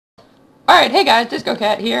Alright, hey guys, Disco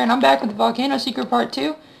Cat here, and I'm back with the Volcano Secret Part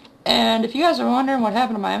 2. And if you guys are wondering what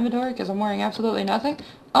happened to my inventory, because I'm wearing absolutely nothing,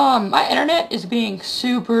 my internet is being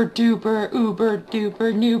super duper, uber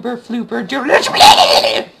duper, noober, flooper,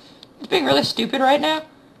 it's being really stupid right now.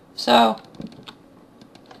 So,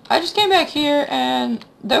 I just came back here, and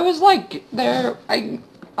there was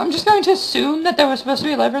I'm just going to assume that there was supposed to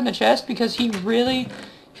be a lever in the chest, because he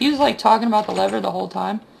was like talking about the lever the whole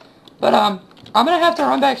time. But, I'm gonna have to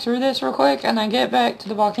run back through this real quick and then get back to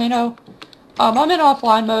the volcano. I'm in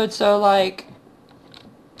offline mode, so, like,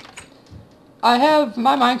 I have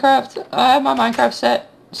my Minecraft set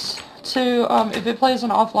to, if it plays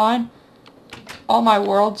on offline, all my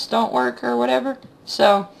worlds don't work or whatever.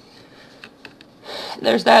 So,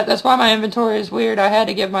 there's that. That's why my inventory is weird. I had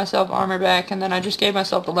to give myself armor back, and then I just gave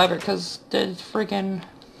myself the lever, because I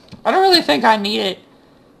don't really think I needed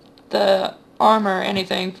the armor or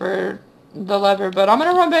anything for the lever, but I'm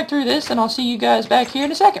gonna run back through this and I'll see you guys back here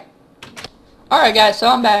in a second. Alright guys, so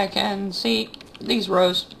I'm back, and see, these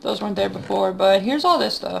rows, those weren't there before, but here's all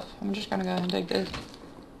this stuff. I'm just gonna go ahead and take this.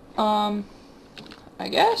 I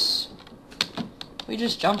guess we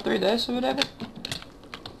just jump through this or whatever.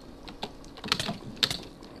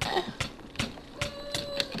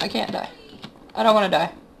 I can't die. I don't want to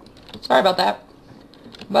die. Sorry about that.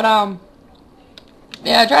 But,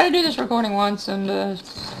 yeah, I tried to do this recording once, and,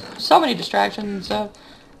 so many distractions and stuff.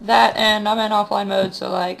 That, and I'm in offline mode,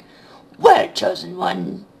 so, like, well, Chosen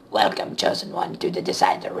One, welcome, Chosen One, to the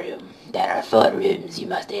Decider Room. There are 4 rooms you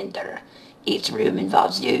must enter. Each room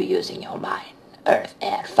involves you using your mind. Earth,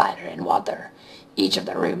 air, fire, and water. Each of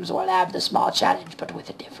the rooms will have the small challenge, but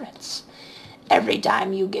with a difference. Every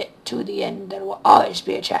time you get to the end, there will always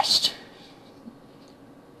be a chest.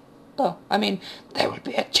 oh, I mean, There will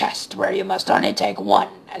be a chest where you must only take one,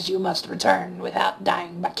 as you must return without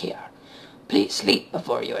dying back here. Please sleep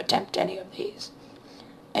before you attempt any of these.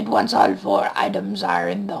 And once all 4 items are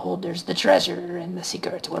in the holders, the treasure and the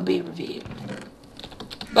secret will be revealed.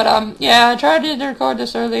 but, yeah, I tried to record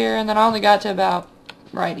this earlier, and then I only got to about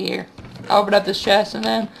right here. I opened up this chest, and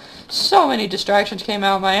then so many distractions came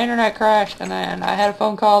out. My internet crashed, and then I had a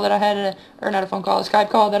phone call that I had to, or not a phone call, a Skype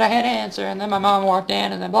call that I had to answer, and then my mom walked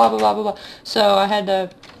in, and then blah, blah, blah, blah, blah. So I had to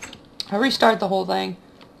restart the whole thing.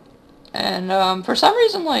 And, for some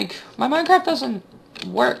reason, like, my Minecraft doesn't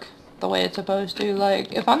work the way it's supposed to.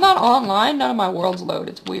 Like, if I'm not online, none of my worlds load.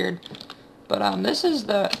 It's weird. But, this is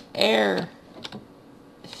the air,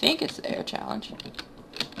 I think it's the air challenge.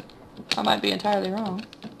 I might be entirely wrong.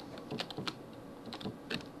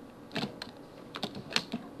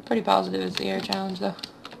 Pretty positive it's the air challenge, though.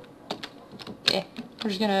 Yeah, we're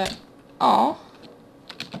just gonna,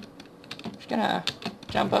 just gonna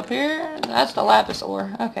jump up here. That's the lapis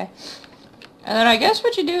ore, okay. And then I guess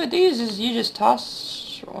what you do with these is you just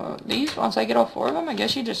toss these. Once I get all 4 of them, I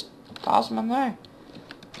guess you just toss them in there.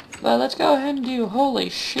 But let's go ahead and do, holy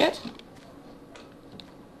shit.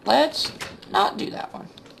 Let's not do that one.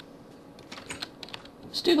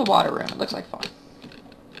 Let's do the water room, it looks like fun.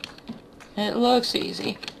 It looks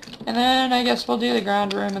easy. And then I guess we'll do the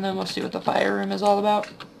ground room, and then we'll see what the fire room is all about.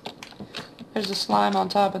 There's a slime on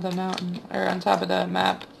top of the mountain, or on top of the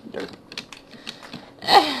map.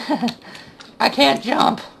 I can't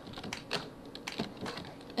jump.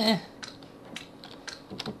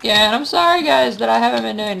 Yeah, and I'm sorry guys that I haven't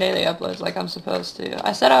been doing daily uploads like I'm supposed to.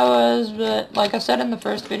 I said I was, but like I said in the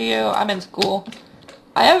first video, I'm in school.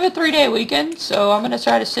 I have a 3-day weekend, so I'm going to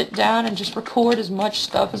try to sit down and just record as much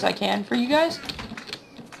stuff as I can for you guys.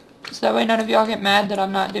 So that way none of y'all get mad that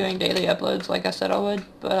I'm not doing daily uploads like I said I would.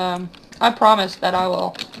 But, I promise that I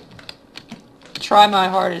will try my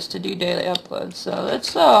hardest to do daily uploads. So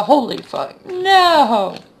let's, holy fuck.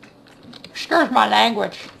 No! Excuse my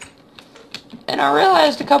language. And I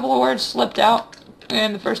realized a couple of words slipped out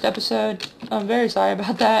in the first episode. I'm very sorry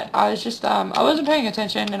about that. I was just, I wasn't paying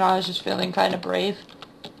attention, and I was just feeling kind of brave.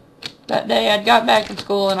 That day I'd got back from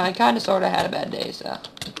school, and I kind of sort of had a bad day, so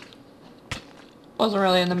wasn't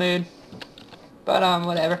really in the mood. But,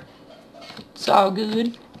 whatever. It's all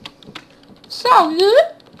good. It's all good.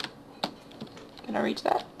 Can I reach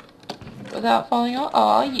that? Without falling off?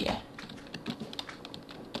 Oh, yeah.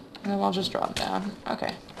 And then I'll just drop down.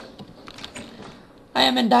 Okay. I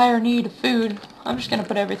am in dire need of food. I'm just gonna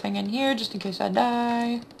put everything in here, just in case I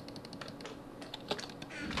die.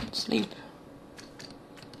 Sleep.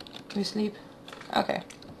 We sleep. Okay.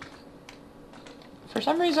 For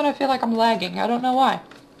some reason I feel like I'm lagging. I don't know why.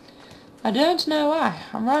 I don't know why.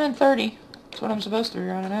 I'm running 30. That's what I'm supposed to be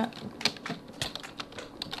running at.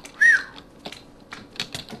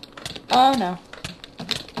 Oh no.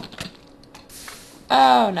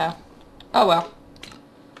 Oh no. Oh well.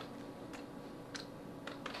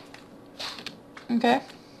 Okay.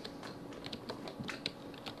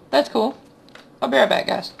 That's cool. I'll be right back,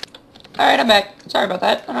 guys. Alright, I'm back. Sorry about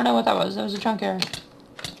that. I don't know what that was. That was a chunk error.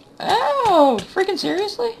 Oh, freaking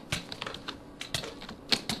seriously?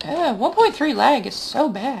 Yeah, 1.3 lag is so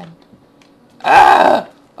bad. Ah!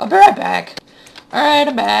 I'll be right back. Alright,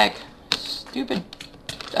 I'm back. Stupid.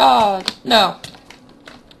 No.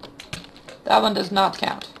 That one does not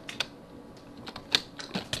count.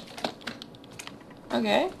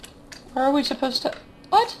 Okay. Where are we supposed to...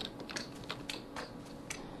 What?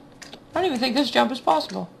 I don't even think this jump is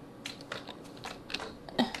possible.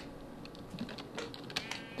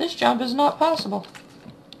 This jump is not possible.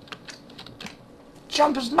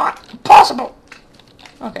 Jump is not possible!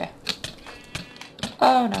 Okay.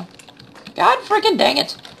 Oh no. God freaking dang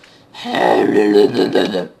it!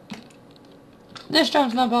 This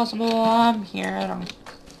jump's not possible. I'm here. I don't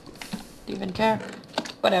even care.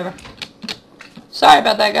 Whatever. Sorry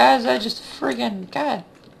about that, guys. I just freaking... God.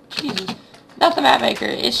 Jesus. Not the map maker.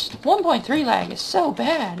 It's 1.3 lag is so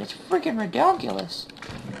bad. It's freaking ridiculous.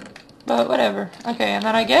 But whatever. Okay, and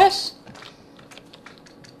then I guess...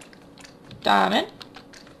 Diamond.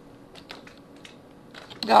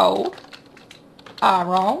 Gold.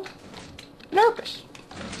 Iron. Nervous.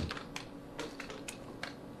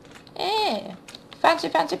 Yeah. Fancy,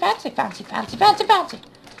 fancy, fancy, fancy, fancy, fancy, fancy.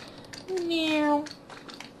 No.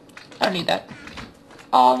 I don't need that.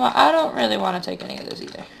 I don't really want to take any of this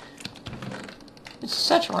either. It's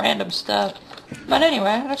such random stuff. But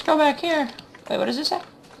anyway, let's go back here. Wait, what does this say?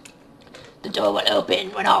 The door will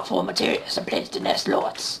open when all 4 materials are placed in their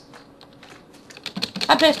slots.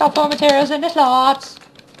 I placed all 4 materials in the slots.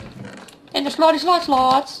 In the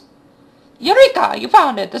slots. Eureka! You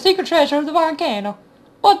found it! The secret treasure of the volcano.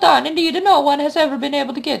 Well done, indeed, and no one has ever been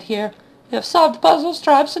able to get here. You have solved puzzles,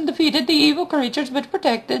 traps, and defeated the evil creatures which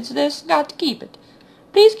protected this. Got to keep it.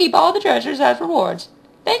 Please keep all the treasures as rewards.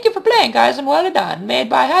 Thank you for playing, guys, and well done. Made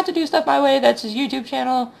by How to Do Stuff My Way. That's his YouTube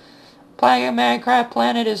channel. Playing Minecraft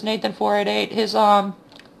Planet is Nathan488. His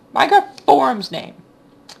Minecraft forums name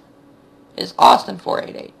is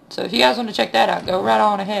Austin488. So if you guys want to check that out, go right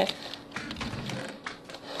on ahead.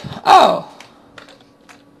 Oh.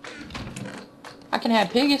 I can have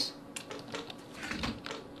piggies.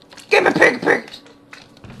 Give me piggies.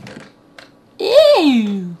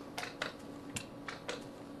 Ew.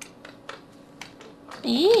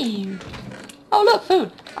 Ew. Oh, look,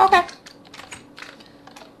 food. Okay.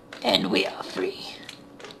 And we are free.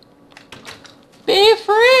 Be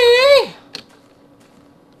free!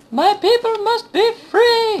 My people must be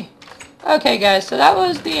free! Okay, guys, so that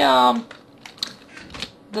was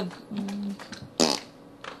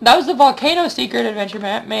that was the Volcano Secret Adventure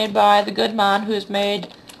map made by the good man who's made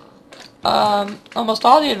almost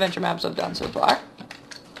all the adventure maps I've done so far.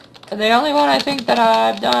 The only one I think that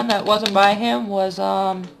I've done that wasn't by him was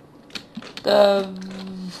the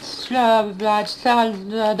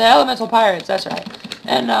Elemental Pirates, that's right.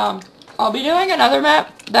 And I'll be doing another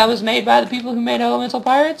map that was made by the people who made Elemental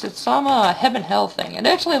Pirates. It's some Heaven Hell thing. It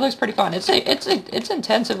actually looks pretty fun. It's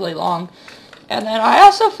intensively long. And then I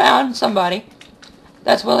also found somebody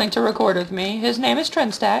that's willing to record with me. His name is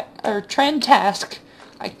Trendtask.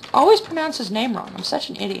 I always pronounce his name wrong. I'm such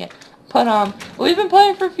an idiot. But we've been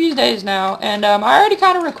playing for a few days now, and I already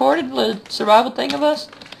kind of recorded the survival thing of us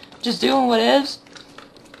just doing what is.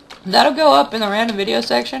 That'll go up in the random video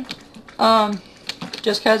section.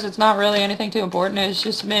 Just because it's not really anything too important. It's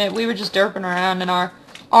just we were just derping around in our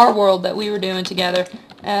world that we were doing together.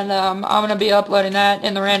 And I'm going to be uploading that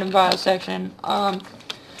in the random video section.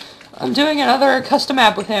 I'm doing another custom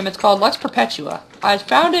app with him. It's called Lux Perpetua. I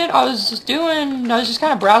found it. I was just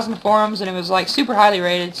kind of browsing the forums, and it was like super highly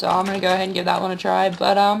rated. So I'm going to go ahead and give that one a try.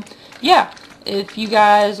 But yeah, if you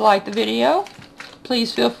guys like the video,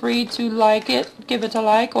 please feel free to like it, give it a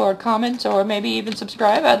like or a comment, or maybe even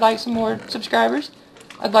subscribe. I'd like some more subscribers.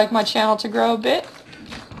 I'd like my channel to grow a bit.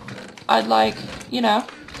 I'd like,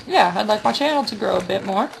 I'd like my channel to grow a bit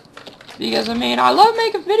more. Because, I mean, I love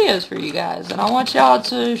making videos for you guys, and I want y'all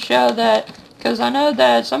to show that, because I know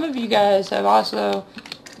that some of you guys have also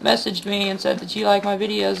messaged me and said that you like my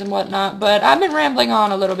videos and whatnot, but I've been rambling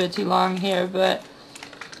on a little bit too long here, but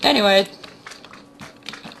anyway,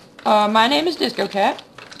 my name is Disco Cat,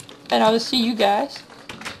 and I will see you guys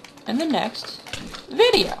in the next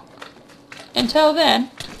video. Until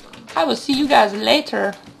then, I will see you guys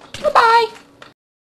later. Bye-bye!